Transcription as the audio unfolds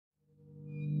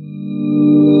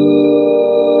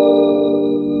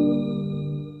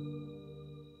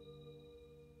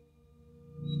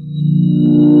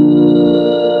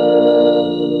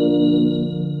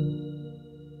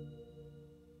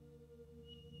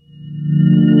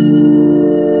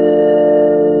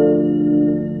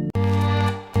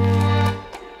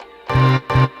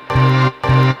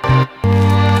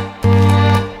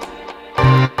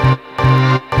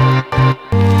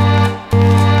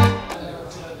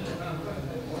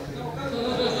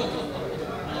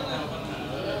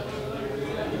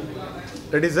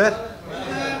Ready sir?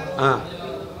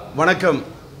 வணக்கம்,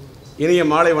 இனிய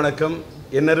மாலை வணக்கம்.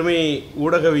 என்னருமை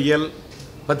ஊடகவியல்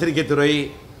பத்திரிகை துறை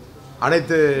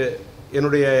அனைத்து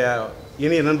என்னுடைய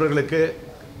இனிய நண்பர்களுக்கு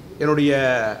என்னுடைய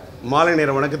மாலை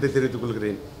நேர வணக்கத்தை தெரிவித்துக்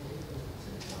கொள்கிறேன்.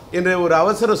 இன்று ஒரு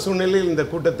அவசர சூழ்நிலையில் இந்த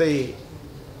கூட்டத்தை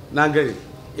நாங்கள்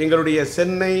எங்களுடைய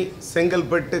சென்னை,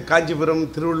 செங்கல்பட்டு, காஞ்சிபுரம்,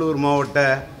 திருவள்ளூர் மாவட்ட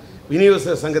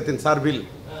விநியோக சங்கத்தின் சார்பில்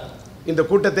இந்த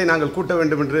கூட்டத்தை நாங்கள் கூட்ட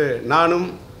வேண்டும் என்று நானும்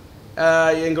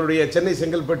எங்களுடைய சென்னை,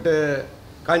 செங்கல்பட்டு,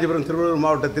 காஞ்சிபுரம், திருவள்ளூர்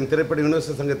மாவட்டத்தின் திரைப்பட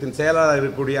விநியோக சங்கத்தின் செயலாளர்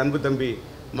இருக்கக்கூடிய அன்பு தம்பி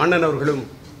மன்னன் அவர்களும்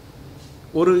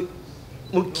ஒரு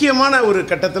முக்கியமான ஒரு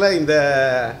கட்டத்தில் இந்த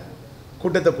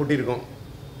கூட்டத்தை கூட்டியிருக்கோம்.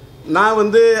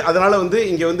 நான் அதனால்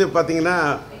இங்கே பார்த்தீங்கன்னா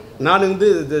நான்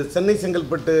இந்த சென்னை,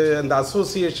 செங்கல்பட்டு அந்த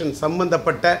அசோசியேஷன்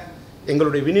சம்பந்தப்பட்ட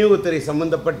எங்களுடைய விநியோகத்துறை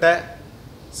சம்பந்தப்பட்ட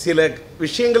சில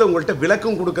விஷயங்களை உங்கள்கிட்ட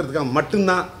விளக்கம் கொடுக்கறதுக்காக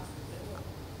மட்டும்தான்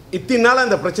இத்தனை நாள்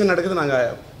அந்த பிரச்சனை நடக்குது.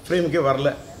 நாங்கள் ஃப்ரேமுக்கே வரல,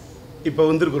 இப்போ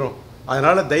வந்திருக்கிறோம்.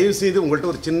 அதனால் தயவுசெய்து உங்கள்கிட்ட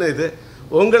ஒரு சின்ன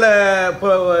உங்களை இப்போ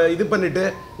இது பண்ணிவிட்டு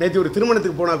நேற்று ஒரு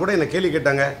திருமணத்துக்கு போனால் கூட என்னை கேள்வி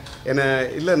கேட்டாங்க. என்னை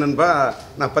இல்லை நண்பா,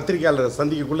 நான் பத்திரிக்கையாளர்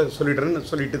சந்திக்கக்குள்ளே சொல்லிடுறேன்னு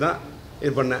சொல்லிட்டு தான்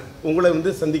இது பண்ணேன்.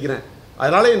 உங்களை சந்திக்கிறேன்.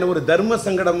 அதனால் என்ன ஒரு தர்ம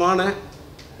சங்கடமான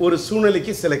ஒரு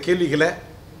சூழ்நிலைக்கு சில கேள்விகளை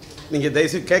நீங்கள்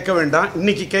தயவுசெய்து கேட்க வேண்டாம்.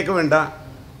 இன்றைக்கி கேட்க வேண்டாம்,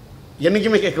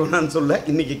 என்றைக்குமே கேட்க வேண்டாம்னு சொல்ல,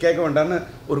 இன்றைக்கி கேட்க வேண்டாம்னு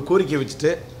ஒரு கோரிக்கை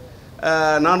வச்சுட்டு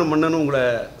நானும் மன்னனும் உங்களை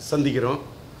சந்திக்கிறோம்.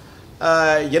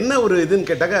 என்ன ஒரு இதுன்னு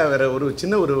கேட்டாக்க வேறு ஒரு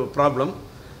சின்ன ஒரு ப்ராப்ளம்.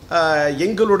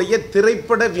 எங்களுடைய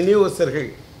திரைப்பட விநியோகஸ்தர்கள்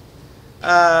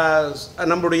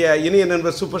நம்முடைய இணைய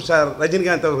நண்பர் சூப்பர் ஸ்டார்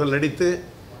ரஜினிகாந்த் அவர்கள் நடித்து,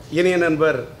 இணைய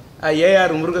நண்பர் AR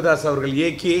முருகதாஸ் அவர்கள்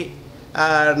இயக்கி,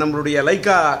 நம்மளுடைய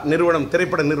லைக்கா நிறுவனம்,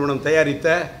 திரைப்பட நிறுவனம்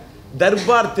தயாரித்த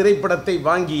தர்பார் திரைப்படத்தை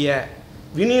வாங்கிய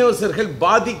விநியோகஸ்தர்கள்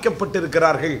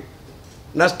பாதிக்கப்பட்டிருக்கிறார்கள்,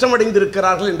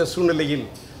 நஷ்டமடைந்திருக்கிறார்கள் என்ற சூழ்நிலையில்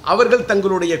அவர்கள்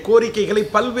தங்களுடைய கோரிக்கைகளை,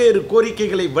 பல்வேறு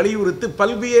கோரிக்கைகளை வலியுறுத்தி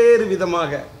பல்வேறு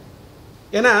விதமாக,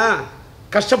 ஏன்னா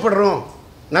கஷ்டப்படுறோம்,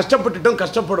 நஷ்டப்பட்டுட்டோம்,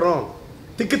 கஷ்டப்படுறோம்,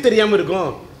 திக்கு தெரியாமல்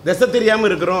இருக்கோம், திசை தெரியாமல்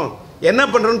இருக்கிறோம், என்ன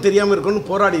பண்ணுறோன்னு தெரியாமல் இருக்கோன்னு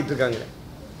போராடிட்டு இருக்காங்க.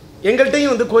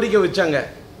 எங்கள்கிட்டையும் கோரிக்கை வச்சாங்க.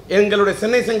 எங்களுடைய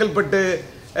சென்னை, செங்கல்பட்டு,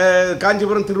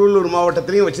 காஞ்சிபுரம், திருவள்ளூர்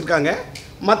மாவட்டத்திலையும் வச்சுருக்காங்க.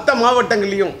 மற்ற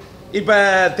மாவட்டங்கள்லையும் இப்போ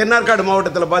தென்னார்காடு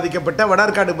மாவட்டத்தில் பாதிக்கப்பட்ட,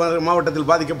 வடார்காடு மாவட்டத்தில்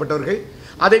பாதிக்கப்பட்டவர்கள்,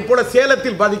 அதே போல்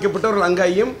சேலத்தில் பாதிக்கப்பட்டவர்கள்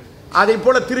அங்கேயும், அதே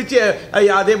போல் திருச்சி,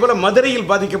 அதே போல் மதுரையில்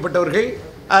பாதிக்கப்பட்டவர்கள்,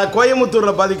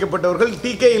 கோயம்புத்தூரில் பாதிக்கப்பட்டவர்கள்,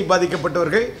 TKயில்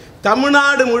பாதிக்கப்பட்டவர்கள்,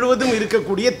 தமிழ்நாடு முழுவதும்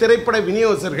இருக்கக்கூடிய திரைப்பட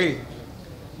விநியோகஸ்தர்கள்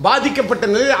பாதிக்கப்பட்ட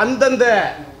நிலையில் அந்தந்த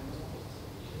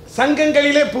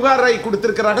சங்கங்களிலே புகாரை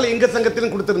கொடுத்திருக்கிறார்கள். எங்கள்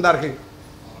சங்கத்திலும் கொடுத்திருந்தார்கள்.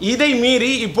 இதை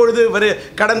மீறி இப்பொழுது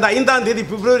கடந்த 5ஆம் தேதி,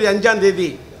 பிப்ரவரி 5ஆம்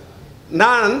தேதி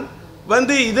நான்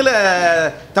இதில்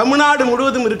தமிழ்நாடு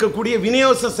முழுவதும் இருக்கக்கூடிய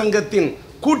விநியோக சங்கத்தின்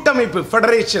கூட்டமைப்பு,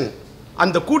 ஃபெடரேஷன்,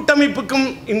 அந்த கூட்டமைப்புக்கும்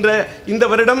இந்த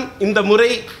வருடம், இந்த முறை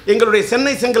எங்களுடைய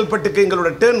சென்னை, செங்கல்பட்டுக்கு எங்களோட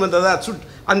டேர்ன் வந்ததா,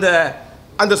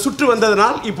 அந்த சுற்று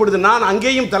வந்ததனால் இப்பொழுது நான்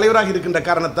அங்கேயும் தலைவராக இருக்கின்ற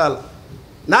காரணத்தால்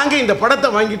நாங்கள் இந்த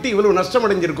படத்தை வாங்கிட்டு இவ்வளவு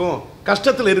நஷ்டமடைஞ்சிருக்கோம்,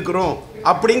 கஷ்டத்தில் இருக்கிறோம்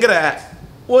அப்படிங்கிற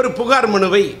ஒரு புகார்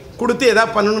மனுவை கொடுத்து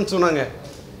எதாவது பண்ணணும்னு சொன்னாங்க.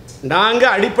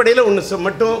 நாங்கள் அடிப்படையில் ஒன்று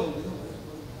மட்டும்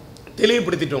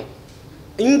தெளிவுபடுத்திட்டோம்.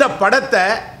 இந்த படத்தை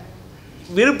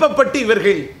விருப்பப்பட்டு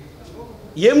இவர்கள்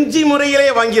MG முறையிலே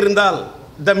வாங்கியிருந்தால்,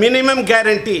 த மினிமம்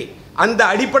கேரண்டி அந்த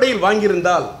அடிப்படையில்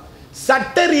வாங்கியிருந்தால்,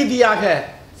 சட்ட ரீதியாக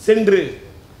சென்று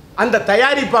அந்த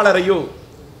தயாரிப்பாளரையோ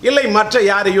இல்லை மற்ற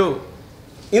யாரையோ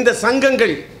இந்த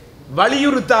சங்கங்கள்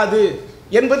வலியுறுத்தாது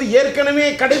என்பது ஏற்கனவே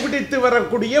கடைபிடித்து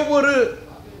வரக்கூடிய ஒரு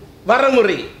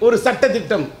வரமுறை, ஒரு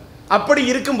சட்டத்திட்டம். அப்படி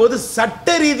இருக்கும்போது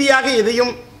சட்ட ரீதியாக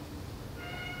எதையும்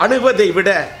அணுகுவதை விட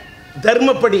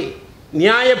தர்மப்படி,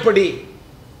 நியாயப்படி,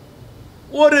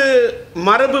 ஒரு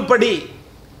மரபுப்படி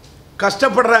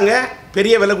கஷ்டப்படுறாங்க,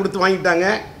 பெரிய விலை கொடுத்து வாங்கிட்டாங்க,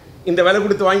 இந்த விலை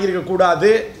கொடுத்து வாங்கியிருக்க கூடாது,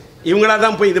 இவங்களா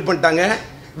தான் போய் இது பண்ணிட்டாங்க,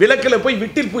 விளக்கில் போய்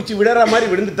விட்டில் பூச்சி விடுற மாதிரி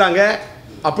விழுந்துட்டாங்க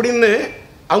அப்படின்னு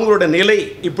அவங்களோட நிலை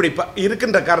இப்படி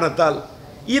இருக்கின்ற காரணத்தால்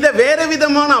இதை வேறு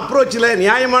விதமான அப்ரோச்சில்,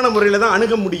 நியாயமான முறையில் தான்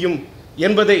அணுக முடியும்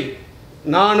என்பதை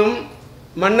நானும்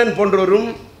மன்னன் போன்றோரும்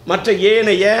மற்ற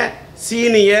ஏனைய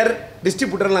சீனியர்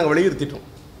டிஸ்ட்ரிபியூட்டர் நாங்கள் வலியுறுத்திட்டோம்.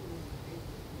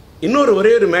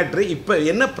 ஒரே ஒரு மேட்ரு, இப்போ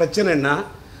என்ன பிரச்சனைன்னா,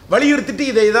 வலியுறுத்திட்டு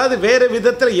இதை ஏதாவது வேறு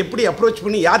விதத்தில் எப்படி அப்ரோச்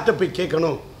பண்ணி யார்கிட்ட போய்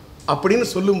கேட்கணும் அப்படின்னு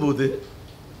சொல்லும்போது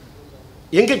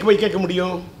எங்கே போய் கேட்க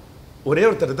முடியும்? ஒரே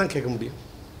ஒருத்தர் தான் கேட்க முடியும்.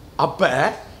 அப்போ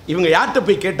இவங்க யார்கிட்ட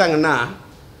போய் கேட்டாங்கன்னா,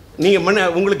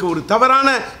 நீங்கள் உங்களுக்கு ஒரு தவறான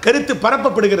கருத்து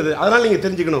பரப்பப்படுகிறது. அதனால் நீங்கள்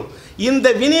தெரிஞ்சுக்கணும், இந்த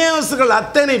விநியோகஸ்தர்கள்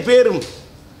அத்தனை பேரும்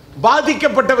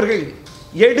பாதிக்கப்பட்டவர்கள்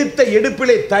எடுத்த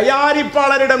எடுப்பிலே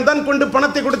தயாரிப்பாளரிடம்தான் கொண்டு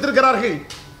பணத்தை கொடுத்திருக்கிறார்கள்,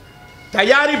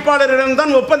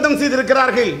 தயாரிப்பாளரிடம்தான் ஒப்பந்தம்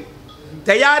செய்திருக்கிறார்கள்.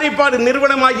 தயாரிப்பாளர்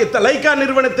நிறுவனமாகிய லைக்கா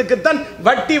நிறுவனத்துக்குத்தான்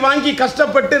வட்டி வாங்கி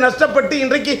கஷ்டப்பட்டு நஷ்டப்பட்டு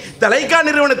இன்றைக்கு லைக்கா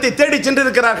நிறுவனத்தை தேடி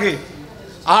சென்றிருக்கிறார்கள்.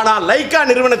 ஆனால் லைக்கா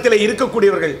நிறுவனத்தில்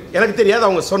இருக்கக்கூடியவர்கள், எனக்கு தெரியாது,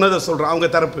 அவங்க சொன்னதை சொல்றேன், அவங்க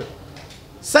தரப்பு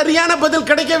சரியான பதில்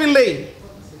கிடைக்கவில்லை.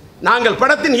 நாங்கள்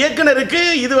படத்தின் இயக்குனருக்கு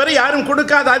இதுவரை யாரும்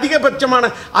கொடுக்காத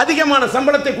அதிகமான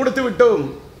சம்பளத்தை கொடுத்து விட்டோம்.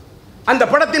 அந்த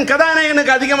படத்தின்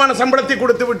கதாநாயகனுக்கு அதிகமான சம்பளத்தை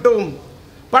கொடுத்து விட்டோம்.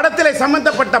 படத்தில்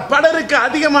சம்பந்தப்பட்ட பலருக்கு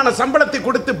அதிகமான சம்பளத்தை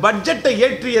கொடுத்து பட்ஜெட்டை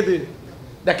ஏற்றியது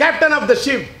the captain of the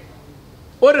ship.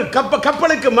 ஒரு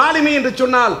கப்பலுக்கு மாலுமி என்று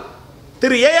சொன்னால்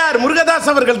திரு AR முருகதாஸ்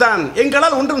அவர்கள் தான்.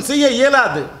 எங்களால் ஒன்றும் செய்ய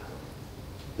இயலாது.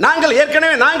 நாங்கள்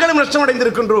ஏற்கனவே நாங்களும்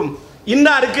நஷ்டமடைந்திருக்கின்றோம்.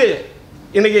 இன்னாருக்கு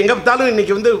இன்னைக்கு எங்கே பார்த்தாலும்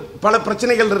இன்னைக்கு வந்து பல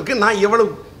பிரச்சனைகள் இருக்கு. நான்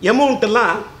எவ்வளவு அமௌண்ட்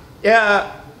எல்லாம்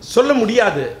சொல்ல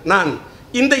முடியாது. நான்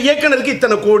இந்த இயக்குனருக்கு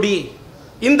இத்தனை கோடி,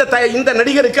 இந்த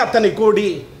நடிகருக்கு அத்தனை கோடி,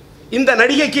 இந்த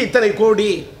நடிகைக்கு இத்தனை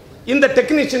கோடி, இந்த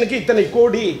டெக்னீஷியனுக்கு இத்தனை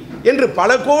கோடி என்று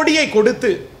பல கோடியை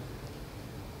கொடுத்து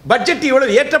பட்ஜெட்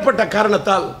இவ்வளவு ஏற்றப்பட்ட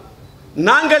காரணத்தால்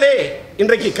நாங்களே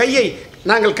இன்றைக்கு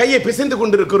கையை பிசைந்து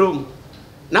கொண்டிருக்கிறோம்.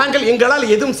 நாங்கள்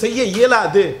எங்களால் எதுவும் செய்ய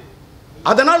இயலாது.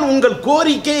 அதனால் உங்கள்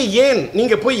கோரிக்கை ஏன்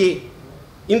நீங்க போய்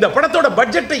இந்த படத்தோட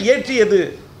பட்ஜெட்டை ஏற்றியது,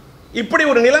 இப்படி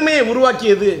ஒரு நிலைமையை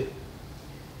உருவாக்கியது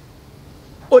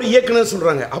ஒரு இயக்குனர்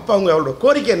சொல்றாங்க. அப்ப அவங்க அவரோட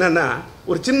கோரிக்கை என்னன்னா,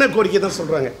 ஒரு சின்ன கோரிக்கை தான்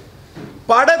சொல்றாங்க.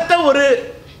 படத்தை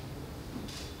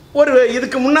ஒரு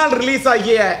இதுக்கு முன்னால் ரிலீஸ்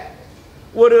ஆகிய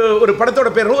ஒரு படத்தோட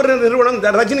பேர், ஒரு நிறுவனம்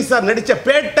ரஜினி சார் நடித்த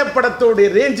பேட்ட படத்தோடைய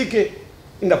ரேஞ்சுக்கு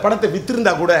இந்த படத்தை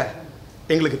வித்திருந்தா கூட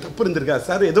எங்களுக்கு தப்பு இருந்திருக்கா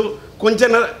சார், ஏதோ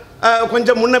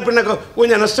கொஞ்சம் முன்ன பின்ன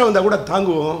கொஞ்சம் நஷ்டம் வந்தால் கூட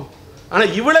தாங்குவோம்.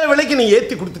 ஆனால் இவ்வளோ விலைக்கு நீங்கள்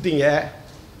ஏற்றி கொடுத்துட்டீங்க.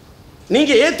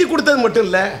 நீங்கள் ஏற்றி கொடுத்தது மட்டும்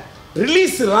இல்லை,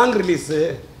 ராங் ரிலீஸு,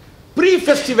 ப்ரீ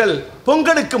ஃபெஸ்டிவல்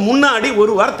பொங்கலுக்கு முன்னாடி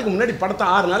ஒரு வாரத்துக்கு முன்னாடி படத்தை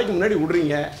 6 நாளைக்கு முன்னாடி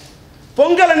விடுறீங்க.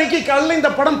 பொங்கல் அன்னைக்கு காலையில் இந்த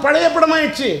படம் பழைய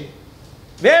படமாயிடுச்சு.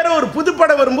 வேற ஒரு புது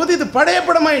படம் வரும்போது இது பழைய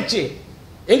படமாயிடுச்சு.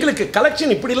 எங்களுக்கு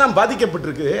கலெக்ஷன் இப்படிலாம்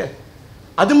பாதிக்கப்பட்டிருக்கு.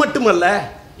 அது மட்டுமல்ல,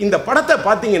 இந்த படத்தை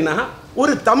பார்த்தீங்கன்னா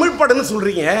ஒரு தமிழ் படம்னு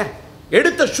சொல்றீங்க,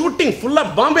 எடுத்த ஷூட்டிங்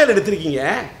ஃபுல்லாக பாம்பேல எடுத்திருக்கீங்க.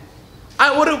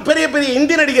 ஒரு பெரிய பெரிய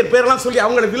இந்தி நடிகர் பேரெல்லாம் சொல்லி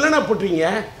அவங்கள வில்லனா போட்டுறீங்க.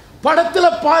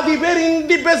 படத்தில் பாதி பேர்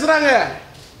ஹிந்தி பேசுறாங்க.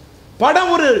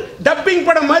 படம் ஒரு டப்பிங்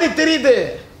படம் மாதிரி தெரியுது.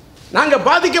 நாங்கள்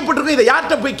பாதிக்கப்பட்டிருக்கோம். இதை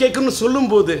யார்கிட்ட போய் கேட்கணும்னு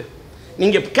சொல்லும்போது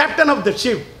நீங்கள் captain of the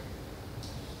ship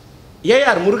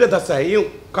AR முருகதாஸையும்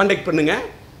contact பண்ணுங்க,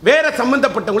 வேற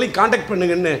சம்பந்தப்பட்டவங்களையும் காண்டாக்ட்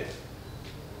பண்ணுங்கன்னு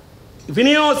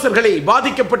விநியோகஸ்தர்களை,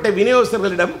 பாதிக்கப்பட்ட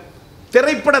விநியோகஸ்தர்களிடம்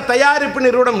திரைப்பட தயாரிப்பு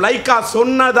நிறுவனம் லைக்கா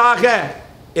சொன்னதாக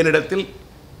என்னிடத்தில்,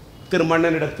 திரு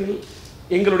மன்னனிடத்தில்,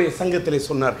 எங்களுடைய சங்கத்தில்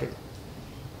சொன்னார்கள்.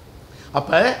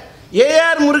 அப்ப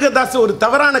AR முருகதாஸ் ஒரு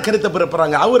தவறான கருத்தை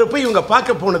பிறப்புறாங்க. அவரை போய் இவங்க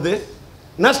பார்க்க போனது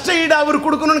நஷ்ட ஈடு அவர்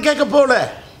கொடுக்கணும்னு கேட்க போல.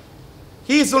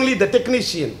 He is only the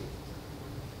technician.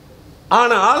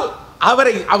 ஆனால்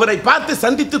அவரை பார்த்து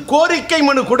சந்தித்து கோரிக்கை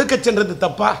மனு கொடுக்க சென்றது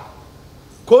தப்பா?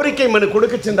 கோரிக்கை மனு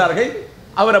கொடுக்க சென்றார்கள்.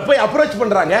 அவரை போய் அப்ரோச்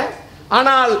பண்றாங்க.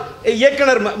 ஆனால்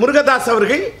இயக்குனர் முருகதாஸ்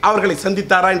அவர்களை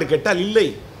சந்தித்தாரா என்று கேட்டால் இல்லை.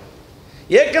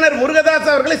 இயக்குனர்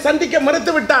முருகதாஸ் அவர்களை சந்திக்க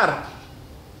மறுத்து விட்டார்.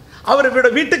 அவரோட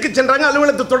வீட்டுக்கு சென்றாங்க,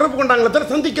 அலுவலகத்தை தொடர்பு கொண்டாங்களே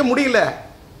தவிர சந்திக்க முடியல.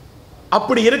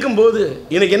 அப்படி இருக்கும்போது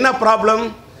எனக்கு என்ன ப்ராப்ளம்?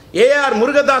 AR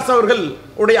முருகதாஸ் அவர்கள்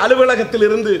உடைய அலுவலகத்தில்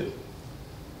இருந்து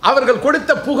அவர்கள்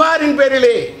கொடுத்த புகாரின்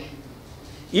பேரிலே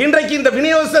இன்றைக்கு இந்த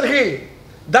விநியோகஸ்தர்கள்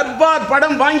தர்பார்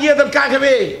படம்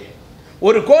வாங்கியதற்காகவே,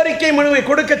 ஒரு கோரிக்கை மனுவை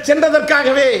கொடுக்க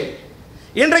சென்றதற்காகவே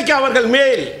இன்றைக்கு அவர்கள்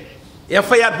மேல்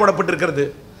FIR போடப்பட்டிருக்கிறது.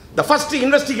 The first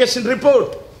investigation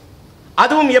report.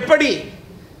 அதுவும் எப்படி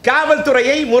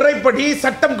காவல்துறையை முறைப்படி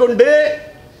சட்டம் கொண்டு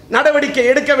நடவடிக்கை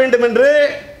எடுக்க வேண்டும் என்று,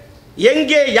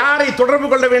 எங்கே யாரை தொடர்பு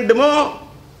கொள்ள வேண்டுமோ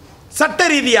சட்ட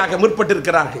ரீதியாக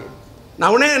முற்பட்டிருக்கிறார்கள்.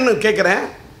 நான் உடனே என்ன கேட்கிறேன்,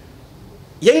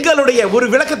 எங்களுடைய ஒரு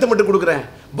விளக்கத்தை மட்டும் கொடுக்கிறேன்.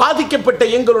 பாதிக்கப்பட்ட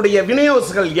எங்களுடைய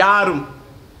விநியோகஸ்தர்கள் யாரும்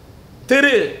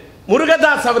திரு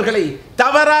முருகதாஸ் அவர்களை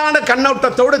தவறான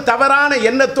கண்ணோட்டத்தோடு, தவறான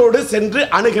எண்ணத்தோடு சென்று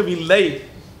அணுகவில்லை.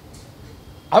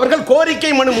 அவர்கள்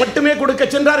கோரிக்கை மனு மட்டுமே கொடுக்க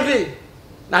சென்றார்கள்.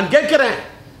 நான் கேட்கிறேன்,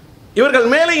 இவர்கள்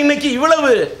மேலே இன்னைக்கு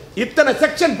இத்தனை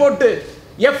செக்ஷன் போட்டு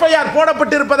FIR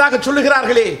போடப்பட்டிருப்பதாக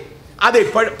சொல்லுகிறார்களே, அதை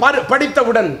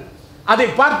படித்தவுடன், அதை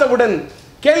பார்த்தவுடன்,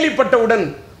 கேள்விப்பட்டவுடன்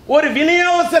ஒரு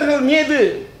விநியோகஸ்தர்கள் மீது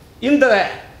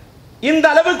இந்த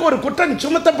அளவுக்கு ஒரு குற்றம்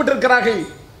சுமத்தப்பட்டிருக்கிறார்கள்,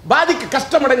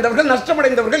 கஷ்டமடைந்தவர்கள்,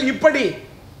 நஷ்டமடைந்தவர்கள் இப்படி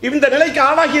இந்த நிலைக்கு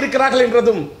ஆளாகி இருக்கிறார்கள்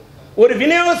என்றதும், ஒரு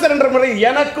விநியோகஸ்தர் என்ற முறையில்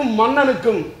எனக்கும்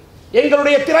மன்னனுக்கும்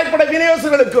எங்களுடைய திரைப்பட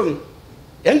விநியோகஸ்தர்களுக்கும்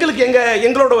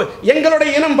எங்களுடைய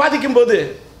இனம் பாதிக்கும் போது,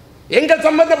 எங்கள்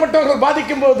சம்பந்தப்பட்டவர்கள்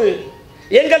பாதிக்கும் போது,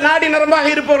 எங்கள் நாடி நரம்பாக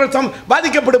இருப்பவர்கள்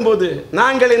பாதிக்கப்படும் போது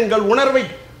நாங்கள் எங்கள் உணர்வை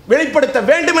வெளிப்படுத்த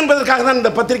வேண்டும் என்பதற்காக தான்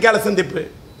இந்த பத்திரிகையாளர் சந்திப்பு.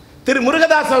 திரு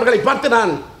முருகதாஸ் அவர்களை பார்த்து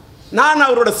நான்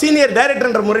அவரோட சீனியர் டைரக்டர்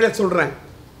என்ற முறையில் சொல்றேன்,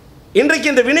 இன்றைக்கு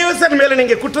இந்த விநியோகஸ்தர் மேல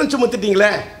நீங்க குற்றம் சுமத்திட்டீங்களே,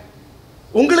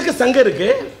 உங்களுக்கு சங்கம் இருக்கு,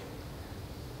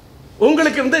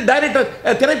 உங்களுக்கு வந்து டைரக்டர்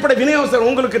திரைப்பட விநியோகஸ்தர்,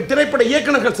 உங்களுக்கு திரைப்பட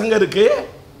இயக்குநர்கள் சங்கம் இருக்கு,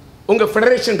 உங்க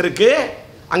ஃபெடரேஷன் இருக்கு,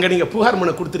 அங்க நீங்க புகார்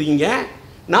மனு கொடுத்துருக்கீங்க.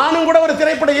 நானும் கூட ஒரு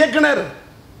திரைப்பட இயக்குனர்,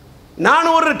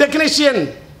 நானும் ஒரு டெக்னீஷியன்,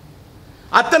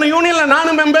 அத்தனை யூனியன்ல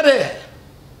நானும் மெம்பரு.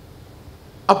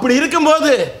 அப்படி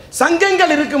இருக்கும்போது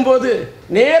சங்கங்கள் இருக்கும்போது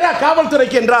நேரா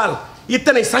காவல்துறைக்கு என்றால்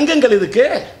இத்தனை சங்கங்கள் இருக்கு.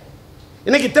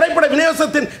 இன்னைக்கு திரைப்பட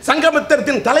விநியோகத்தின்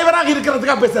சங்கமத்தின் தலைவராக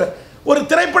இருக்கிறதுக்காக பேசுற ஒரு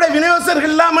திரைப்பட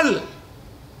விநியோகஸ்தர்கள் இல்லாமல்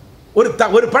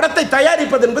ஒரு படத்தை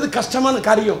தயாரிப்பது என்பது கஷ்டமான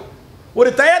காரியம். ஒரு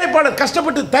தயாரிப்பாளர்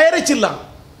கஷ்டப்பட்டு தயாரிச்சிடலாம்,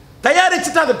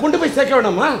 தயாரிச்சுட்டு அதை கொண்டு போய் சேர்க்க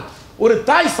வேணாமா? ஒரு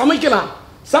தாய் சமைக்கலாம்,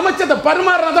 சமைச்சதை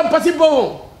பரிமாறினாதான் பசி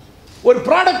போகும். ஒரு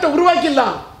ப்ராடக்டை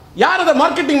உருவாக்கிடலாம், யார் அதை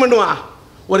மார்க்கெட்டிங் பண்ணுவா?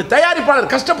 ஒரு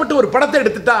தயாரிப்பாளர் கஷ்டப்பட்டு ஒரு படத்தை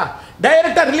எடுத்துட்டா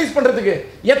டைரக்டா ரிலீஸ் பண்றதுக்கு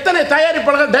எத்தனை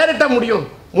தயாரிப்பாளர்கள் டைரக்டா முடியும்?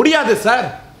 முடியாது சார்.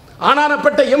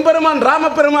 ஆனானப்பட்ட எம்பெருமான்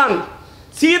ராமபெருமான்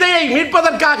சீதையை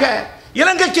மீட்பதற்காக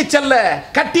இலங்கைக்கு செல்ல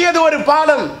கட்டியது ஒரு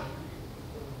பாலம்.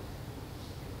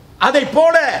 அதை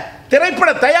போல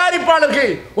திரைப்பட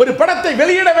தயாரிப்பாளர்கள் ஒரு படத்தை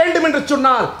வெளியிட வேண்டும் என்று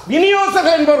சொன்னால்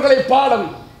விநியோகஸ்தர்கள் என்பவர்களை பாலம்.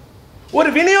 ஒரு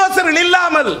விநியோகஸ்தர்கள்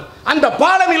இல்லாமல், அந்த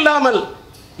பாலம் இல்லாமல்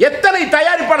எத்தனை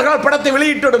தயாரிப்பாளர்கள் படத்தை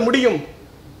வெளியிட்டு முடியும்?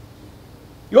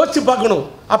 யோசிச்சு பார்க்கணும்.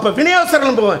 அப்ப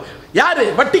விநியோகஸ்தர்கள் யாரு?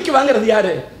 வட்டிக்கு வாங்குறது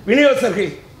யாரு?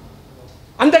 விநியோகஸ்தர்கள்.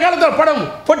 அந்த காலத்தில் படம்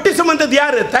பொட்டி சுமந்தது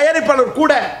யாரு? தயாரிப்பாளர்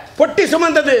கூட பொட்டி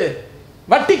சுமந்தது,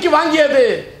 வட்டிக்கு வாங்கியது,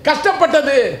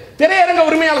 கஷ்டப்பட்டது, திரையரங்க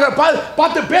உரிமையாளர்கள்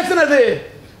பார்த்து பேசினது,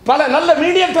 பல நல்ல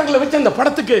மீடியேட்டர்களை வச்சு அந்த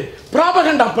படத்துக்கு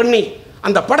ப்ராபகண்டா பண்ணி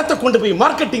அந்த படத்தை கொண்டு போய்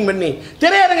மார்க்கெட்டிங் பண்ணி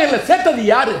திரையரங்கில் சேர்த்தது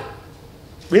யாரு?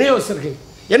 விநியோகஸ்தர்கள்.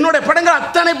 என்னுடைய படங்கள்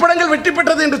அத்தனை படங்கள் வெற்றி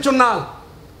பெற்றது என்று சொன்னால்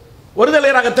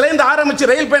ஒருதலை ராகத்திலிருந்து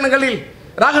ஆரம்பிச்சு ரயில் பயணங்களில்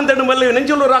ராகம் தேடும் வல்லி,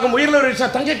 நெஞ்சுள்ளூர் ராகம், உயிரிழூர் ரிஷா,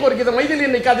 தங்கை கோரிக்கை, மைதிலி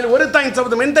என்னை காதில், ஒரு தாயின்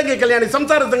சபதம், என் தங்கை கல்யாணி,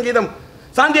 சம்சார சங்கீதம்,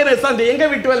 சாந்தியனை சாந்தி, எங்க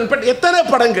வீட்டு வேலை, எத்தனை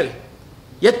படங்கள்,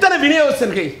 எத்தனை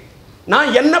விநியோகஸ்தர்கள். நான்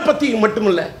என்ன பத்தி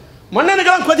மட்டுமில்ல,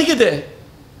 மன்னனுக்கெல்லாம் கொதிக்குது.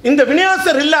 இந்த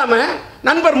விநியோகஸ்தர் இல்லாம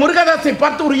நண்பர் முருகதாஸை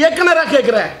பார்த்து ஒரு இயக்குனராக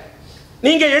கேட்கிற,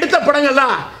 நீங்க எடுத்த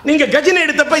படங்கள்லாம், நீங்க கஜினி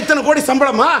எடுத்தப்ப இத்தனை கோடி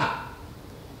சம்பளமா?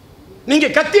 நீங்க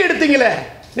கத்தி எடுத்தீங்களே,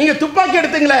 நீங்க துப்பாக்கி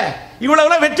எடுத்தீங்களே,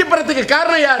 இவ்வளவு வெற்றி பெறத்துக்கு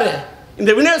காரணம் யாரு?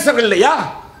 இந்த விநியோகஸ்தர்கள் இல்லையா?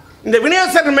 இந்த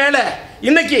விநியோகஸ்தர்கள் மேல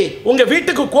இன்னைக்கு உங்க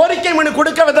வீட்டுக்கு கோரிக்கை மனு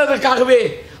கொடுக்க வந்ததற்காகவே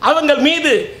அவங்க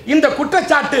மீது இந்த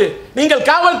குற்றச்சாட்டு. நீங்கள்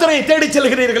காவல்துறையை தேடி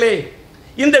செல்கிறீர்களே,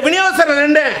 இந்த விநியோகஸ்தர்கள்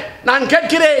என்ன நான்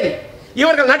கேட்கிறேன்.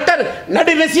 இவர்கள்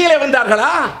நடுநிசையிலே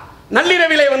வந்தார்களா?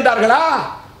 நள்ளிரவிலே வந்தார்களா?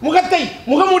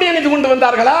 முகமூடி அணிந்து கொண்டு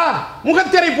வந்தார்களா?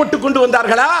 முகத்திரை போட்டு கொண்டு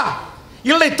வந்தார்களா?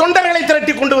 இல்லை தொண்டர்களை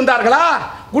திரட்டி கொண்டு வந்தார்களா?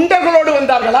 குண்டர்களோடு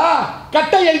வந்தார்களா?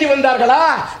 கட்டை ஏந்தி வந்தார்களா?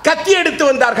 கத்தி எடுத்து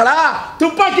வந்தார்களா?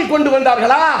 துப்பாக்கி கொண்டு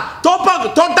வந்தார்களா?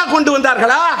 தோட்டா கொண்டு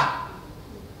வந்தார்களா?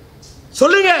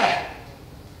 சொல்லுங்க,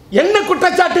 என்ன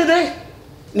குற்றச்சாட்டு இது?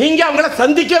 நீங்க அவங்கள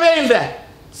சந்திக்கவே இல்லை.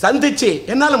 சந்திச்சு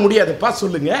என்னால முடியாதுப்பா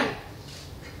சொல்லுங்க,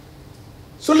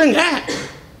 சொல்லுங்க.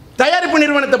 தயாரிப்பு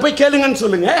நிறுவனத்தை போய் கேளுங்கன்னு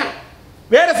சொல்லுங்க,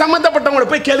 வேற சம்பந்தப்பட்டவங்களை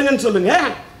போய் கேளுங்கன்னு சொல்லுங்க.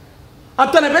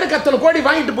 அத்தனை பேருக்கு அத்தனை கோடி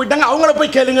வாங்கிட்டு போயிட்டாங்க, அவங்கள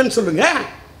போய் கேளுங்கன்னு சொல்லுங்க.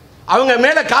 அவங்க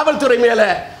மேல காவல்துறை மேல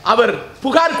அவர்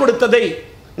புகார் கொடுத்ததை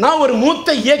நான் ஒரு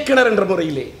மூத்த இயக்குனர் என்ற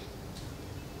முறையிலே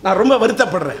நான் ரொம்ப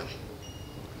வருத்தப்படுறேன்,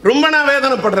 ரொம்ப நான்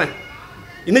வேதனைப்படுறேன்.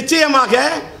 நிச்சயமாக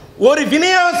ஒரு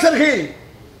விநியோகஸ்தர்கள்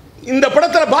இந்த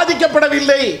படத்தில்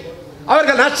பாதிக்கப்படவில்லை,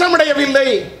 அவர்கள் நஷ்டமடையவில்லை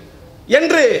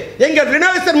என்று எங்கள்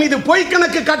விநியோகஸ்தர் மீது பொய்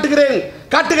கணக்கு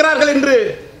காட்டுகிறார்கள் என்று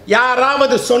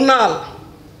யாராவது சொன்னால்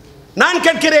நான்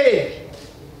கேட்கிறேன்,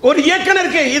 ஒரு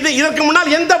இயக்குனருக்கு இதற்கு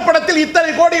முன்னால் எந்த படத்தில் இத்தனை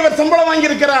கோடி இவர் சம்பளம் வாங்கி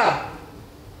இருக்கிறார்?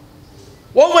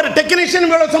 ஒவ்வொரு டெக்னீஷியனும்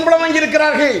இவ்வளவு சம்பளம் வாங்கி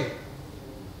இருக்கிறார்கள்.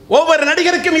 ஒவ்வொரு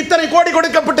நடிகருக்கும் இத்தனை கோடி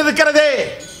கொடுக்கப்பட்டிருக்கிறது.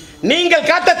 நீங்கள்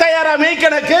காட்ட தயாரா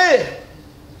மெய்கணக்கு?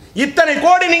 இத்தனை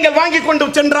கோடி நீங்கள் வாங்கி கொண்டு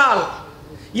சென்றால்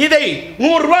இதை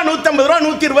 100 ரூபாய், 150 ரூபாய்,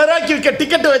 120 ரூபாய்க்கு விற்க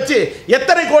டிக்கெட் வச்சு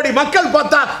எத்தனை கோடி மக்கள்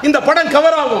பார்த்தா இந்த படம்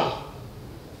கவர் ஆகும்?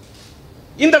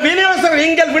 இந்த விநியோகஸ்தர்கள்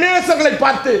எங்கள் விநியோகஸ்தர்களை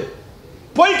பார்த்து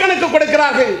பொய் கணக்கு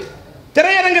கொடுக்கிறார்கள்.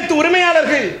 திரையரங்கத்து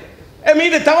உரிமையாளர்கள்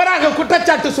மீது தவறாக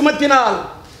குற்றச்சாட்டு சுமத்தினால்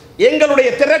எங்களுடைய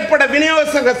திரைப்பட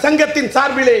விநியோகஸ்தர்கள் சங்கத்தின்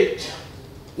சார்பிலே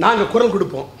நாங்க குரல்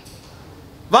கொடுப்போம்.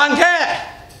 வாங்க,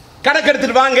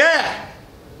 கணக்கெடுத்துட்டு வாங்க.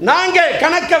 நாங்க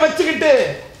கணக்கை வச்சுக்கிட்டு,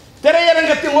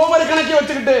 திரையரங்கத்தின் ஒவ்வொரு கணக்கையும்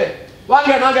வச்சுக்கிட்டு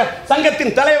வாங்க, நாங்க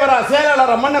சங்கத்தின் தலைவரா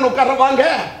செயலாளரா மன்னன் உட்கார வாங்க,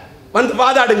 வந்து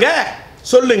வாதாடுங்க,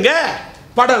 சொல்லுங்க.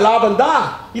 பட லாபம் தான்,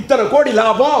 இத்தனை கோடி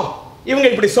லாபம், இவங்க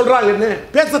இப்படி சொல்றாங்கன்னு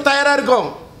பேச தயாரா இருக்கும்.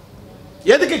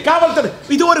 எதுக்கு காவல்துறை?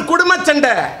 இது ஒரு குடும்ப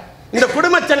சண்டை. இந்த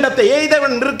குடும்ப சண்டத்தை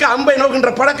எய்தவன் இருக்க அம்பை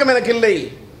நோக்கின்ற பழக்கம் எனக்கு இல்லை.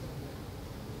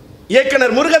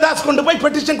 இயக்குனர் முருகதாஸ் கொண்டு போய்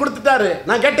பெட்டிஷன் கொடுத்துட்டாரு.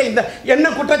 நான் கேட்டேன், இந்த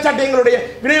என்ன குற்றச்சாட்டு எங்களுடைய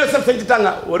விநியோகஸ்தர்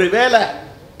செஞ்சுட்டாங்க? ஒருவேளை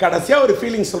கடைசியாக ஒரு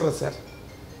ஃபீலிங் சொல்கிறேன் சார்.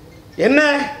 என்ன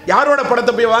யாரோட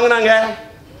படத்தை போய் வாங்கினாங்க?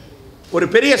 ஒரு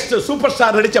பெரிய சூப்பர்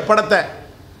ஸ்டார் நடித்த படத்தை,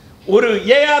 ஒரு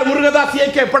AR முருகதாஸ்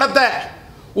இயக்கிய படத்தை,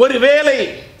 ஒரு வேளை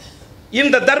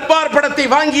இந்த தர்பார் படத்தை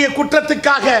வாங்கிய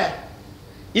குற்றத்துக்காக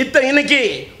இன்னைக்கு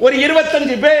ஒரு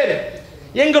 25 பேர்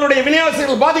எங்களுடைய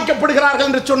விநியோகஸ்தர்கள் பாதிக்கப்படுகிறார்கள்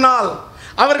என்று சொன்னால்,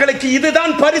 அவர்களுக்கு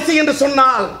இதுதான் பரிசு என்று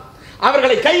சொன்னால்,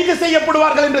 அவர்களை கைது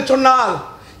செய்யப்படுவார்கள் என்று சொன்னால்,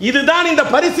 இதுதான் இந்த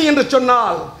பரிசு என்று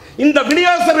சொன்னால், இந்த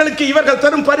விநியோகஸ்தர்களுக்கு இவர்கள்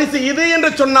தரும் பரிசு இது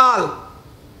என்று சொன்னால்,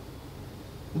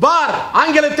 பார்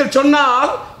ஆங்கிலத்தில்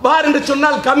சொன்னால் பார் என்று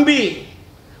சொன்னால் கம்பி,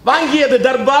 வாங்கியது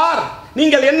தர்பார்,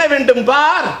 நீங்கள் என்ன வேண்டும்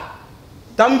பார்,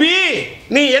 தம்பி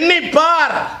நீ என்னை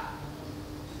பார்,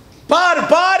 பார்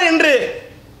பார் என்று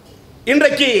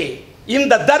இன்றைக்கு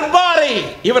இந்த தர்பாரை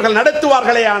இவர்கள்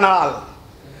நடத்துவார்களே ஆனால்,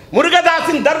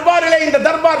 முருகதாஸின் தர்பாரிலே இந்த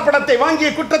தர்பார் படத்தை வாங்கிய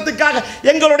குற்றத்துக்காக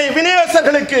எங்களுடைய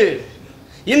விநியோகஸ்தர்களுக்கு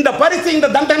இந்த பரிசு,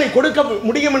 இந்த தண்டனை கொடுக்க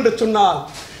முடியும் என்று சொன்னால்,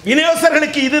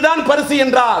 விநியோகஸ்தர்களுக்கு இதுதான் பரிசு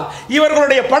என்றால்,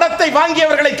 இவர்களுடைய படத்தை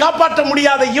வாங்கியவர்களை காப்பாற்ற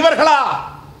முடியாத இவர்களா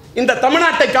இந்த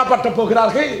தமிழ்நாட்டை காப்பாற்ற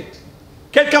போகிறார்கள்?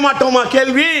 கேட்க மாட்டோமா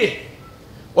கேள்வி?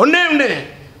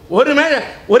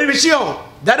 ஒரு விஷயம்,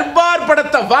 தர்பார்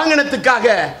படத்தை வாங்கினதுக்காக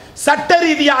சட்ட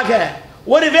ரீதியாக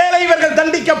ஒருவேளை இவர்கள்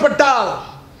தண்டிக்கப்பட்டால்,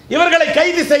 இவர்களை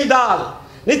கைது செய்தால்,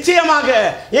 நிச்சயமாக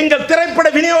எங்கள் திரைப்பட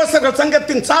விநியோகஸ்தர்கள்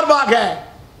சங்கத்தின் சார்பாக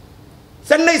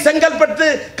சென்னை, செங்கல்பட்டு,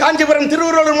 காஞ்சிபுரம்,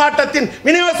 திருவள்ளூர் மாவட்டத்தின்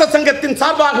விநியோக சங்கத்தின்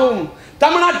சார்பாகவும்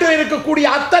தமிழ்நாட்டில் இருக்கக்கூடிய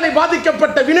அத்தனை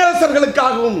பாதிக்கப்பட்ட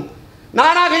விநியோகஸ்தர்களுக்காகவும்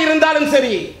நானாக இருந்தாலும்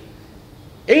சரி,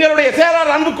 எங்களுடைய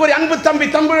செயலாளர் அன்புக்குரிய அன்பு தம்பி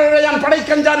தம்பிழையான்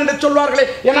படைக்கஞ்சான் என்று சொல்வார்களே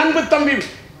என் அன்பு தம்பி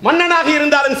மன்னனாக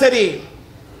இருந்தாலும் சரி,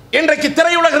 இன்றைக்கு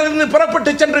திரையுலகிலிருந்து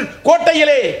புறப்பட்டு சென்று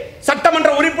கோட்டையிலே சட்டமன்ற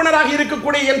உறுப்பினராக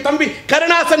இருக்கக்கூடிய என் தம்பி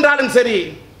கருணாஸ் என்றாலும் சரி,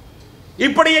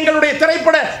 இப்படி எங்களுடைய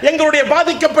திரைப்பட எங்களுடைய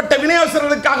பாதிக்கப்பட்ட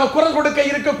விநியோகஸ்தர்களுக்காக குரல் கொடுக்க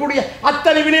இருக்கக்கூடிய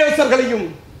அத்தனை விநியோகஸ்தர்களையும்,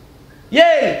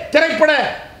 ஏன்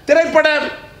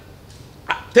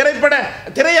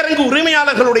திரையரங்கு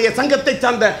உரிமையாளர்களுடைய சங்கத்தை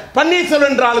சார்ந்த பன்னீர்செல்வம்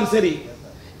என்றாலும் சரி,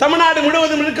 தமிழ்நாடு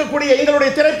முழுவதும் இருக்கக்கூடிய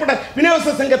எங்களுடைய திரைப்பட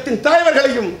விநியோக சங்கத்தின்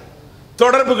தலைவர்களையும்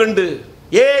தொடர்பு கொண்டு,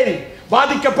 ஏன்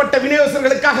பாதிக்கப்பட்ட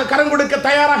விநியோகஸ்தர்களுக்காக கரம் கொடுக்க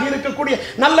தயாராக இருக்கக்கூடிய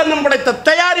நல்லெண்ணம் படைத்த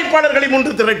தயாரிப்பாளர்களையும்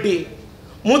ஒன்று திரட்டி,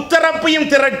 முத்தரப்பையும்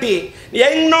திரட்டி,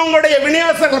 எங்களுடைய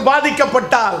விநியோகஸ்தர்கள்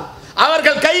பாதிக்கப்பட்டால்,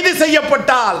 அவர்கள் கைது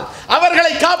செய்யப்பட்டால்,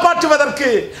 அவர்களை காப்பாற்றுவதற்கு,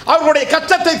 அவர்களுடைய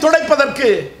கஷ்டத்தை துடைப்பதற்கு,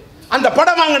 அந்த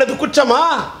படம் வாங்கினது குற்றமா,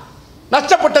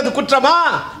 நஷ்டப்பட்டது குற்றமா,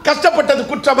 கஷ்டப்பட்டது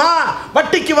குற்றமா,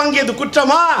 வட்டிக்கு வாங்கியது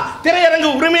குற்றமா, திரையரங்கு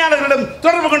உரிமையாளர்களிடம்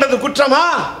தொடர்பு கொண்டது குற்றமா?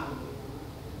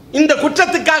 இந்த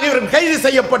குற்றத்துக்காக இவர்கள் கைது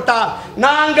செய்யப்பட்டால்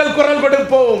நாங்கள் குரல்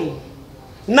கொடுப்போம்.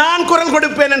 நான் குரல்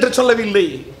கொடுப்பேன் என்று சொல்லவில்லை.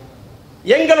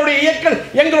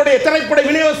 எங்களுடைய திரைப்பட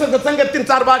விநியோக சங்கத்தின்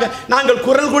சார்பாக நாங்கள்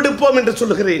குரல் கொடுப்போம் என்று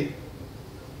சொல்லுகிறேன்.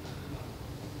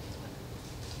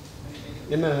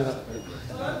 என்ன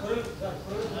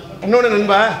இன்னொன்று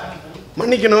நண்பா,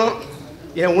 மன்னிக்கணும்,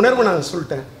 என் உணர்வு நான்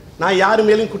சொல்லிட்டேன். நான் யாரு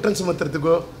மேலும் குற்றம்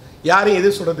சுமத்துறதுக்கோ யாரையும்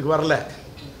எது சொல்றதுக்கு வரல.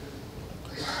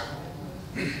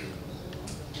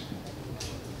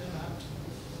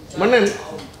 மன்னன்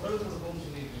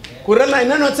குரல்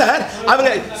என்னன்னு சார், அவங்க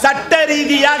சட்ட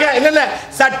ரீதியாக இல்ல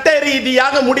சட்ட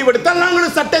ரீதியாக முடிவெடுத்தால்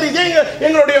நாங்களும் சட்ட ரீதியாக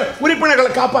எங்களுடைய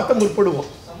உறுப்பினர்களை காப்பாற்ற முற்படுவோம்.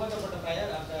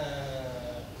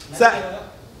 சார்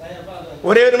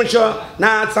ஒரே ஒரு நிமிஷம்,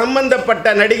 நான்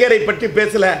சம்பந்தப்பட்ட நடிகரை பற்றி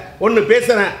பேசல, ஒன்று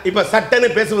பேசுறேன். இப்ப சட்டன்னு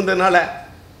பேச வந்ததுனால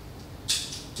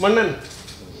மன்னன்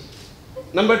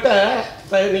நம்மகிட்ட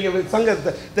நீங்க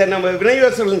சங்கத்தை நம்ம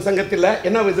விநியோகஸ்தர்களின் சங்கத்தில்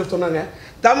என்ன இது சொன்னாங்க,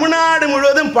 தமிழ்நாடு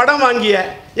முழுவதும் படம் வாங்கிய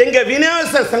எங்க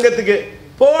விநியோக சங்கத்துக்கு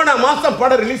போன மாசம்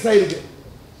படம் ரிலீஸ் ஆயிருக்கு.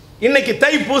 இன்னைக்கு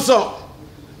தைப்பூசம்,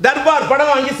 தர்பார்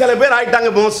படம் வாங்கி சில பேர்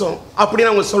ஆயிட்டாங்க மோசம்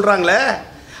அப்படின்னு அவங்க சொல்றாங்களே.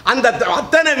 அந்த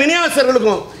அத்தனை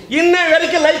விநியோகஸ்தர்களுக்கும் இன்ன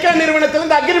வரைக்கும் லைக்கா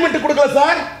நிறுவனத்திலிருந்து அக்ரிமெண்ட் கொடுக்கல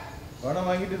சார். பணம்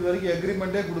வாங்கிட்டு இது வரைக்கும்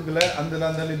அக்ரிமெண்டே கொடுக்கல அந்த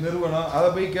நிறுவனம். அதை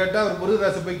போய் கேட்டா அவர்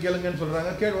முருகதாசை போய் கேளுங்கன்னு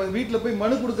சொல்றாங்க. வீட்டுல போய்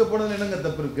மனு கொடுக்க போனது என்னங்க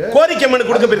தப்பு இருக்கு? கோரிக்கை மனு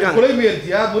கொடுக்க போயிருக்காங்க. கொலை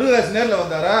முயற்சியா? முருகதாஸ் நேரில்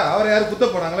வந்தாரா? அவரை யாரும் குத்த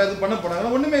போனாங்களா? இது பண்ண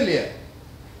போனாங்களா? ஒண்ணுமே இல்லையே.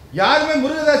 யாருமே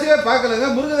முருகதாசையே பார்க்கலங்க.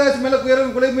 முருகதாஸ் மேல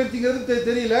கொலை முயற்சிங்கிறது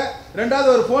தெரியல.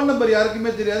 ரெண்டாவது ஒரு போன் நம்பர்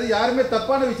யாருக்குமே தெரியாது. யாருமே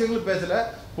தப்பான விஷயங்களும் பேசல.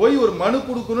 போய் ஒரு மனு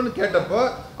கொடுக்கணும்னு கேட்டப்போ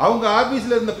அவங்க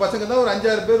ஆபீஸ்ல இருந்த பசங்க தான் ஒரு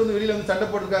 5-6 பேர் வந்து வெளியில வந்து சண்டை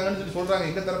போட்டுருக்காங்கன்னு சொல்லி சொல்றாங்க.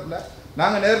 எங்க தரப்புல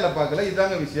நாங்க நேர்ல பார்க்கல.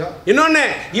 இதாங்க விஷயம். இன்னொன்னு,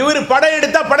 இவர் படம்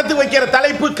எடுத்தா படத்துக்கு வைக்கிற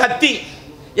தலைப்பு கத்தி.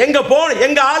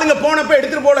 எங்க ஆளுங்க போனப்ப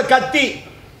எடுத்துட்டு போல கத்தி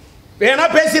வேணா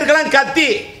பேசியிருக்கலாம் கத்தி.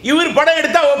 இவர் படம்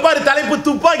எடுத்தா ஒப்பாரு தலைப்பு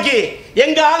துப்பாக்கி.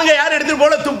 எங்க ஆளுங்க யாரும் எடுத்துட்டு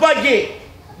போல துப்பாக்கி,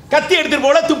 கத்தி எடுத்துட்டு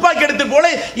போல, துப்பாக்கி எடுத்துட்டு போல.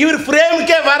 இவர்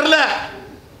ஃப்ரேமுக்கே வரல.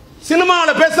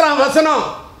 சினிமாவில் பேசுறான் வசனம்,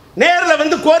 நேரில்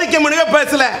வந்து கோரிக்கை மனுவே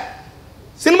பேசல.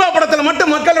 சினிமா படத்தில்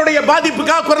மட்டும் மக்களுடைய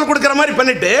பாதிப்புக்காக குரல் கொடுக்குற மாதிரி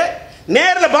பண்ணிட்டு,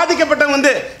 நேரில் பாதிக்கப்பட்டவங்க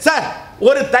வந்து சார்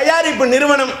ஒரு தயாரிப்பு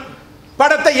நிறுவனம்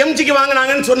படத்தை எம்ஜிக்கு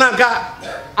வாங்கினாங்கன்னு சொன்னாக்கா,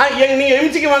 நீங்க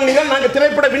எம்ஜிக்கு வாங்கினீங்க, நாங்க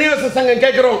திரைப்பட விநியோக சங்கம்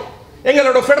கேட்கிறோம்,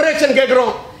 எங்களோட ஃபெடரேஷன்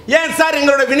கேட்கிறோம், ஏன் சார்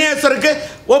எங்களோட விநியோகஸ்தருக்கு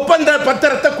ஒப்பந்த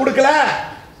பத்திரத்தை கொடுக்கல?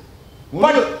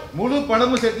 முழு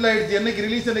பணமும் செட்டில் ஆயிடுச்சு. என்னைக்கு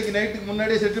ரிலீஸ் அன்னைக்கு நைட்டுக்கு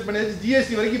முன்னாடியே செட்டில் பண்ணியாச்சு.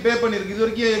 ஜிஎஸ்டி வரைக்கும் பே பண்ணிருக்கு. இது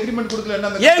வரைக்கும் எக்ரிமெண்ட் கொடுக்கல.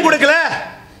 ஏன் கொடுக்கல?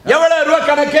 எவ்வளவு ரூபாய்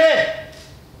கணக்கு?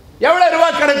 எவ்வளவு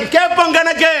ரூபாய் கணக்கு கேட்போம்?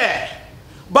 கணக்கு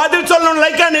பதில் சொல்லணும்.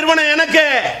 லைக்கா நிறுவனம் எனக்கு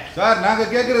சார் நாங்க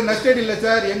கேட்கற நஷ்டடி இல்ல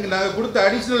சார், நாங்க கொடுத்த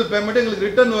அடிஷனல் பேமெண்ட் எங்களுக்கு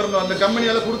ரிட்டர்ன் வரணும். அந்த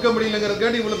கம்பெனியால கொடுக்க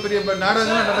முடியலங்கிறதுக்காண்டி இவ்வளவு பெரிய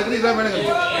நாடகம் நடக்குது. இதான் வேணுங்க.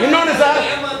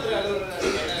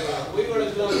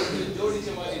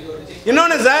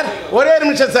 இன்னொன்னு சார், ஒரே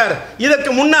நிமிஷம் சார். இதற்கு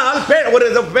முன்னால்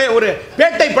ஒரு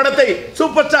பேட்டை படத்தை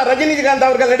சூப்பர் ஸ்டார் ரஜினிகாந்த்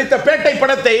அவர்கள் நடித்த பேட்டை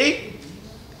படத்தை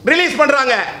ரிலீஸ்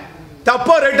பண்றாங்க.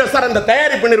 தப்போ ரைட்டோ சார், அந்த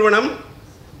தயாரிப்பு நிறுவனம்,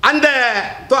 அந்த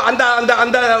அந்த அந்த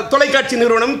அந்த தொலைக்காட்சி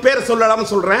நிறுவனம் பேர்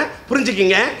சொல்லலாம் சொல்றேன்,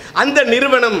 புரிஞ்சுக்கிங்க. அந்த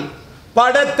நிறுவனம்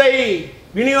படத்தை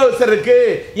விநியோகஸ்தருக்கு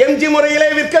எம்ஜி முறையிலே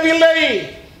விற்கவில்லை.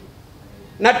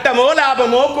 நட்டமோ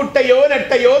லாபமோ குட்டையோ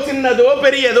நெட்டையோ சின்னதோ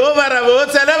பெரியதோ வரவோ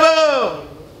செலவோ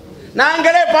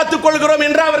நாங்களே பார்த்துக் கொள்கிறோம்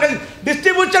என்று அவர்கள்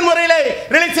டிஸ்ட்ரிபியூஷன் முறையிலே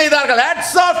ரிலீஸ் செய்தார்கள்.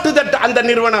 ஹேட்ஸ் ஆஃப் டு தட் அந்த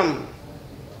நிறுவனம்.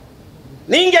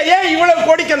 நீங்க ஏன் இவ்வளவு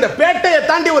கோடிக்கு அந்த பேட்டையை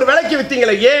தாண்டி ஒரு விலைக்கு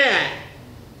வித்தீங்களே? ஏன்?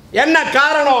 என்ன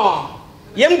காரணம்?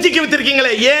 எம்ஜிக்கு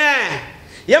வித்திருக்கீங்களே, ஏன்?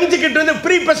 எம்ஜி கிட்ட இருந்து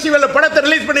ப்ரீ ஃபெஸ்டிவல்ல படத்தை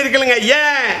ரிலீஸ் பண்ணிருக்கீங்க,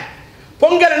 ஏன்?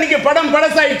 பொங்கல் அன்னைக்கு படம்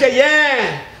பழசாயிடுச்சு, ஏன்?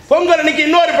 பொங்கல் அன்னைக்கு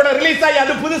இன்னொரு படம் ரிலீஸ் ஆகி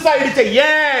அது புதுசாயிடுச்சு,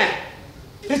 ஏன்?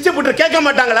 டிஸ்ட்ரிபியூட்டர் கேட்க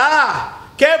மாட்டாங்களா?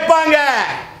 கேட்பாங்க.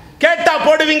 கேட்டா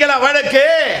போடுவீங்களா வழக்கு?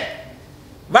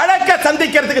 வழக்க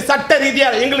சந்திக்கிறதுக்கு சட்ட ரீதியா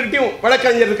எங்கள்கிட்டயும்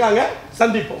வழக்கறிஞர் இருக்காங்க,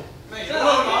 சந்திப்போம்.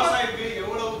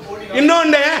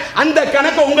 இன்னொன்னு, அந்த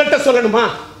கணக்கை உங்கள்கிட்ட சொல்லணுமா?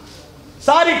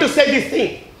 Sorry to say this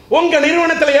thing. உங்க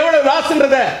நிறுவனத்தில் எவ்வளவு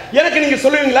லாஸ்ன்றத எனக்கு நீங்க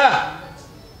சொல்லுவீங்களா?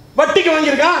 வட்டிக்கு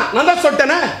வாங்கியிருக்கான், நான் தான்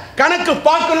சொல்லிட்டேனே. கணக்கு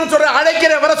பார்க்கணும்னு சொல்ற,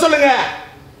 அழைக்கிற வர சொல்லுங்க.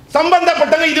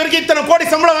 சம்பந்தப்பட்டவங்க இது வரைக்கும் இத்தனை கோடி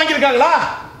சம்பளம் வாங்கியிருக்காங்களா?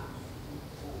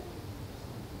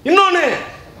 இன்னொன்னு,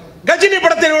 கஜினி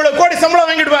படத்தில் இவ்வளவு கோடி சம்பளம்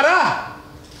வாங்கிடுவாரா?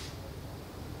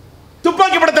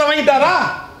 துப்பாக்கி படத்தில் வாங்கிட்டாரா?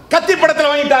 கத்தி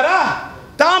படத்தில் வாங்கிட்டாரா?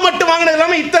 தான் மட்டும் வாங்கினது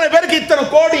இல்லாம இத்தனை பேருக்கு இத்தனை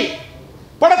கோடி,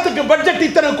 படத்துக்கு பட்ஜெட்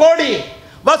இத்தனை கோடி,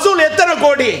 வசூல் எத்தனை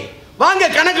கோடி? வாங்க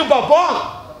கணக்கு பார்ப்போம்.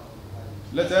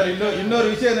 இல்ல சார், இன்னொரு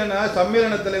விஷயம் என்னன்னா,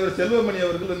 சம்மேளன தலைவர் செல்வமணி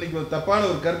அவர்கள் இன்னைக்கு தப்பான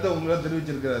ஒரு கருத்தை உங்களுக்கு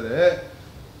தெரிவிச்சிருக்கிறாரு.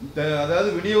 அதாவது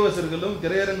விநியோகஸ்தர்களும்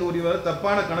திரையரங்கு உரிமையாளர்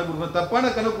தப்பான கணக்கு கொடுக்கணும். தப்பான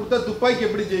கணக்கு கொடுத்தா துப்பாக்கி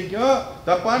எப்படி ஜெயிக்கும்?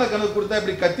 தப்பான கணக்கு கொடுத்தா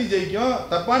எப்படி கத்தி ஜெயிக்கும்?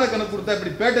 தப்பான கணக்கு கொடுத்தா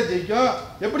எப்படி பேட்டை ஜெயிக்கும்?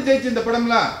 எப்படி ஜெயிச்சு இந்த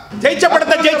படம்லாம்? ஜெயிச்ச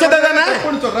படத்தை ஜெயிச்சதே தானே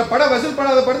சொல்ற. படம் வசூல்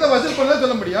பண்ணாத படத்தை வசூல் பண்ணதான்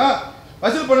சொல்ல முடியும்.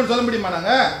 வசூல் பண்ண சொல்ல முடியுமா?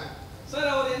 நாங்க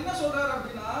சார் அவர் என்ன சொல்றாரு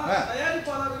அப்படின்னா,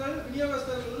 தயாரிப்பாளர்கள்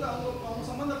விநியோகஸ்தர்கள் அவங்க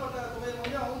சம்பந்தப்பட்ட தொகையை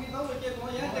வந்து அவங்க தான்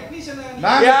கேட்கணும். ஏன்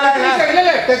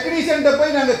டெக்னீஷியன்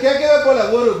போய் நாங்க கேட்கவே போல.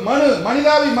 ஒரு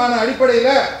மனிதாபிமான அடிப்படையில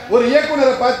ஒரு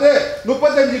இயக்குனரை பார்த்து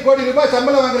 35 கோடி ரூபாய்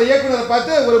சம்பளம் வாங்குற இயக்குனரை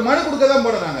பார்த்து ஒரு மனு கொடுக்க தான்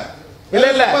போடுறாங்க. இல்ல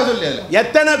இல்ல,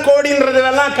 எத்தனை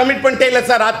கோடின்றதெல்லாம் கமிட் பண்ணிட்டே இல்ல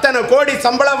சார். அத்தனை கோடி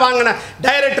சம்பளம் வாங்கின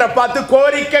டைரக்டரை பார்த்து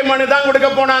கோரிக்கை மனு தான் கொடுக்க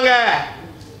போனாங்க.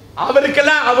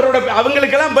 அவருக்கெல்லாம்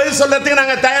அவங்களுக்கெல்லாம் பதில் சொல்றதுக்கு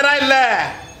நாங்க தயாரா இல்ல.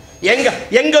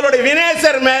 எங்களுடைய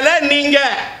வினேசர் மேல நீங்க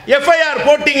எஃப்ஐஆர்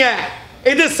போட்டீங்க,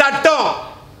 இது சட்டம்.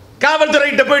 காவல்துறை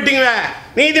கிட்ட போயிட்டீங்க,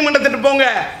 நீதிமன்றத்துக்கு போங்க,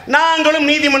 நாங்களும்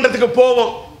நீதிமன்றத்துக்கு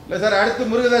போவோம். இல்ல சார், அடுத்து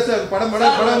முருகதாஸ் படம்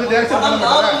வந்து டைரக்ஷன் பண்ண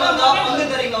மாட்டாங்க.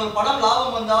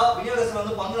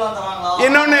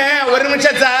 இன்னொன்னு, ஒரு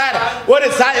நிமிஷம் சார்,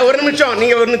 ஒரு நிமிஷம்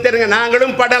நீங்க ஒன்னு தெரியுங்க.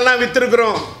 நாங்களும் படம்லாம்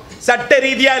வித்திருக்கிறோம், சட்ட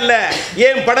ரீதியா இல்ல.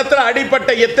 ஏன் படத்துல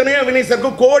அடிப்பட்ட எத்தனையோ வினிசருக்கு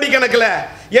கோடி கணக்குல.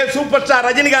 ஏன் சூப்பர் ஸ்டார்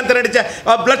ரஜினிகாந்த் நடிச்ச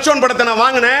பிளட் ஷோன் படத்தை நான்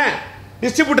வாங்கினேன்,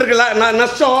 டிஸ்ட்ரிபியூட்டருக்கு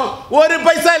நஷ்டம், ஒரு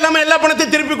பைசா இல்லாம எல்லா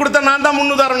பணத்தையும் திருப்பி கொடுத்த நான் தான்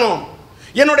முன்னுதாரணம்.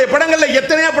 என்னுடைய படங்கள்ல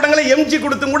எத்தனையோ படங்களை எம்ஜி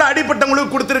கொடுத்தும் கூட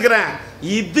அடிப்பட்டவங்களுக்கு கொடுத்துருக்கிறேன்.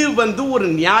 இது வந்து ஒரு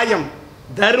நியாயம்,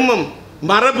 தர்மம்,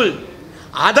 மரபு.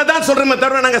 அதை தான் சொல்றோமே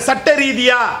தவிர நாங்கள் சட்ட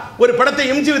ரீதியா ஒரு படத்தை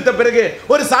எம்ஜி வித்த பிறகு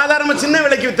ஒரு சாதாரண சின்ன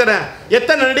விலைக்கு வித்துறேன்.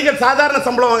 எத்தனை நடிகர் சாதாரண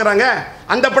சம்பளம் வாங்குறாங்க,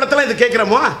 அந்த படத்துல இது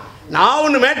கேட்கிறோமோ? நான்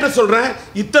ஒன்று மேட்ரு சொல்றேன்.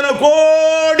 இத்தனை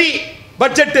கோடி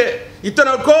பட்ஜெட்டு,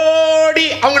 இத்தனை கோடி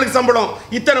அவங்களுக்கு சம்பளம்,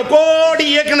 இத்தனை கோடி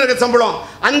இயக்குனருக்கு சம்பளம்,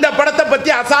 அந்த படத்தை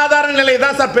பத்தி அசாதாரண நிலையை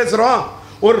தான் சார் பேசுறோம்.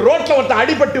 ஒரு ரோட்ல ஒருத்தன்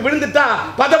அடிபட்டு விழுந்துட்டா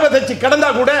பதபதச்சு கடந்தா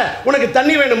கூட உனக்கு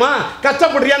தண்ணி வேணுமா,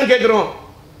 கஷ்டப்படுறியான்னு கேட்கிறோம்.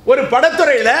 ஒரு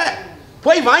படத்துறையில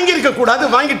போய் வாங்கியிருக்க கூடாது,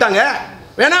 வாங்கிட்டாங்க,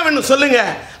 வேணா வேணும் சொல்லுங்க.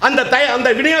 அந்த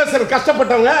விநியோகஸ்தர்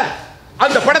கஷ்டப்பட்டவங்க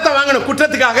அந்த படத்தை வாங்கின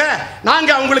குற்றத்துக்காக நாங்க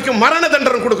அவங்களுக்கு மரண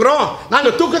தண்டனை கொடுக்கிறோம், நாங்க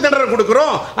தூக்கு தண்டனை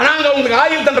கொடுக்கிறோம், நாங்க உங்களுக்கு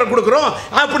ஆயுள் தண்டனை கொடுக்கிறோம்,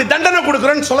 அப்படி தண்டனை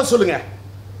கொடுக்கிறோம்னு சொல்லுங்க.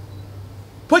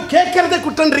 போய் கேட்கறதே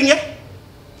குற்றம்ன்றீங்க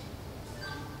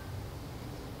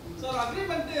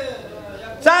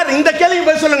சார். இந்த கேள்வி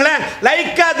போய் சொல்லுங்களேன்.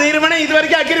 லைக்கா நிறுவனம் இது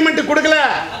வரைக்கும் அக்ரிமெண்ட் கொடுக்கல.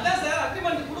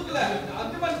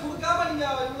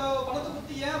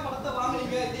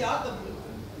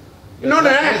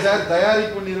 இன்னொன்னு சார்,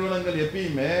 தயாரிப்பு நிறுவனங்கள்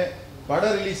எப்பயுமே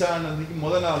படம் ரிலீஸ் ஆனதுக்கு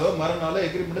முதல் நாளோ மறுநாளோ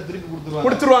எக்ரிமெண்ட் திருப்பி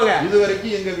கொடுத்துருவாங்க. இது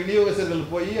வரைக்கும் எங்க விநியோகஸ்தர்கள்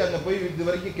போய் அங்க போய் இது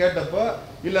வரைக்கும் கேட்டப்போ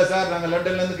இல்ல சார் நாங்க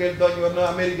லண்டன்ல இருந்து கையெழுத்து வாங்கி வரணும்,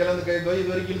 அமெரிக்கால இருந்து கையெழுத்து வாங்கி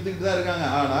இது வரைக்கும் இழுத்துக்கிட்டு தான் இருக்காங்க.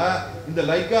 ஆனா இந்த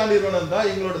லைக்கா நிறுவனம் தான்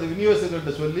எங்களோட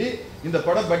விநியோகஸ்தர்கள்ட்ட சொல்லி இந்த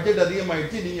படம் பட்ஜெட்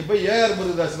அதிகமாயிடுச்சு, நீங்க போய் ஏஆர்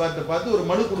முருகதாஸ் வார்த்தை பார்த்து ஒரு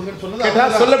மனு கொடுங்கன்னு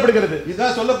சொன்னது சொல்லப்படுகிறது.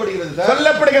 இதுதான் சொல்லப்படுகிறது சார்,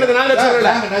 சொல்லப்படுகிறது.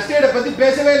 நாங்க நஷ்டஈடை பத்தி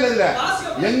பேசவே இல்லை. இதுல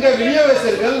எங்க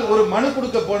விநியோகஸ்தர்கள் ஒரு மனு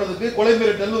கொடுக்க போனதுக்கு கொலை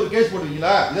மிரட்டல் ஒரு கேஸ்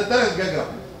போடுவீங்களா? இதைத்தான்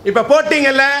கேட்கிறோம். இப்ப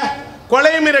போட்டீங்கல்ல,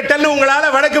 கொலை மிரட்டல்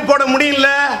உங்களால வழக்கு போட முடியல,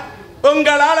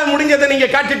 உங்களால முடிஞ்சதை நீங்க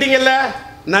காட்டிட்டீங்கல்ல.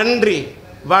 நன்றி,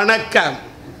 வணக்கம்.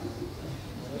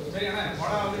 சரி அண்ணா,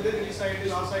 படம் வந்து ரிலீஸ்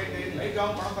ஆயிட்டு லாஸ் ஆயிட்டு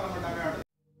லைக்காவும் பணம் தர மாட்டாங்க.